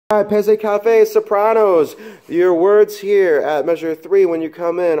Alright, Peze, Kafe, Sopranos. Your words here at measure 3 when you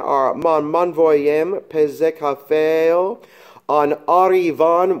come in are man voyem, Peze, Kafeo, an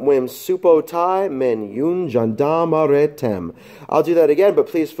arrivan wim supotai men yun jandamaretem. I'll do that again, but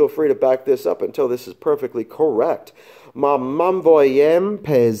please feel free to back this up until this is perfectly correct. Man voyem,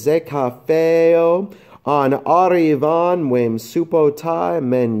 Peze, Kafeo, an arrivan wim supotai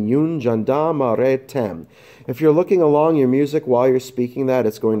men yun jandamaretem. If you're looking along your music while you're speaking that,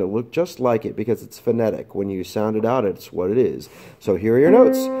 it's going to look just like it because it's phonetic. When you sound it out, it's what it is. So here are your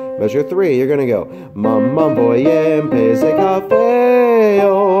notes. Measure 3, you're going to go Mam voyem peze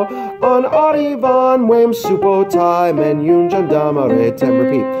kafeo an arrivan wem supotai men yun jandamaretem.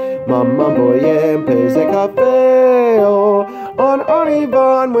 Repeat. Mam voyem peze kafeo an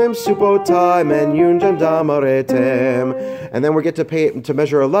arrivan wem supotai men yun jandamaretem. And then we get to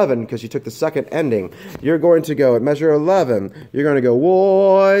measure 11 because you took the second ending. You're going to go at measure 11. You're going to go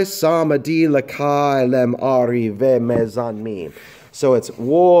Woi samadi lakai lem arrive mezanmi. So it's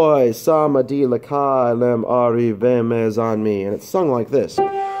Woi samadi lakai lem arrive mezanmi, and it's sung like this.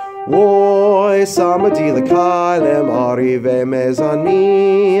 Woi samadi lakai lem arrive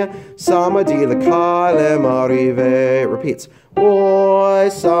mezanmi. Samadi lakai lem arrive. Repeats. Woi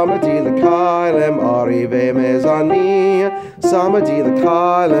samadi lakai lem arrive mezanmi. Samadi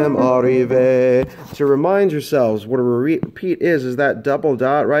lakai lem arrive. To remind yourselves what a repeat is that double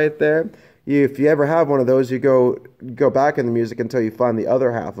dot right there. If you ever have one of those, you go back in the music until you find the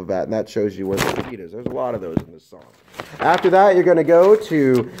other half of that, and that shows you where the repeat is. There's a lot of those in this song. After that, you're going to go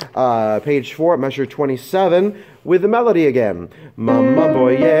to page 4 at measure 27 with the melody again. Mamma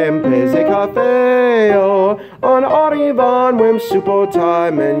voyem peze kafeo an arrivan wem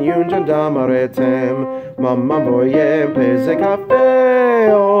supotai men yun jandamaretem. Mamma voyem peze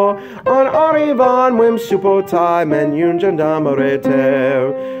kafeo an arrivan wem supotai men yun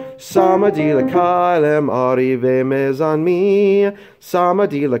jandamaretem. Samadi lakai lem arrive mezanmi.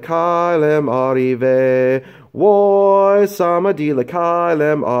 Samadi lakai lem arrive. Woi samadi lakai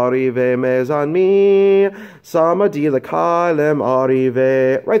lem arrive mezanmi. Samadi lakai lem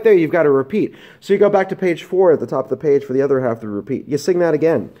arrive. Right there, you've got to repeat. So you go back to page 4 at the top of the page for the other half to repeat. You sing that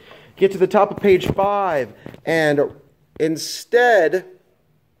again. Get to the top of page 5, and instead,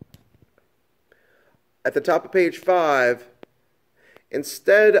 at the top of page 5,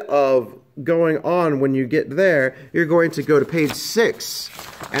 instead of going on when you get there, you're going to go to page 6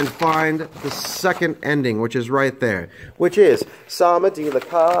 and find the second ending, which is right there, which is Samadi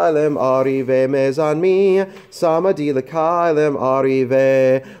lakai lem arrive mezanmi. Samadi lakai lem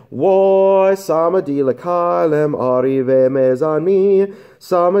arrive. Woi samadi lakai lem arrive mezanmi.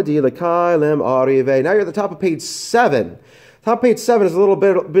 Samadi lakai lem arrive. Now you're at the top of page 7. Top page 7 is a little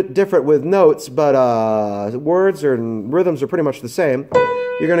bit different with notes, but words and rhythms are pretty much the same.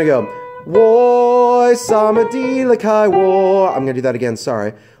 You're going to go, Woi samadi lakai woi. I'm going to do that again,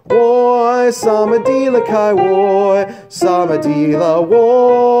 sorry. Woi samadi lakai woi. Samadi la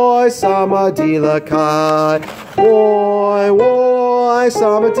woi. Samadi lakai. Woi woi.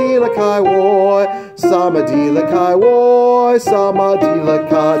 Samadi lakai woi. Samadi lakai woi. Samadi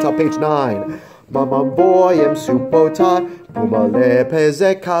lakai. Top page 9. Mama voyem supotai. Pumale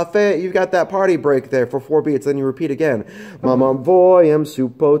peze kafe. You've got that party break there for 4 beats, then you repeat again. Mamam voyem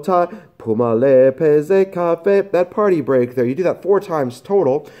supotai. Pumale peze kafe. That party break there. You do that 4 times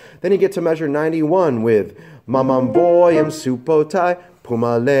total. Then you get to measure 91 with Mamam voyem supotai.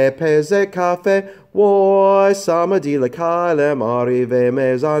 Pumale peze kafe. Woi samadi lakai lem arrive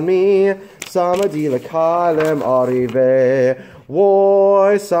mezanmi. Samadi lakai lem arrive.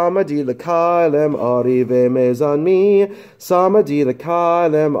 Woi samadi lakai lem arrive mezanmi. Samadi lakai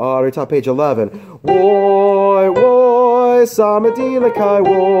lem arrive. Top page 11. Woi woi samadi lakai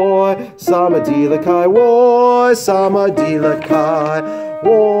woi. Samadi lakai woi. Samadi lakai.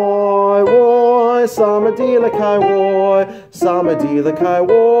 Woi woi samadi lakai woi. Samadi lakai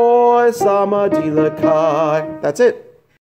woi. Samadi lakai. That's it.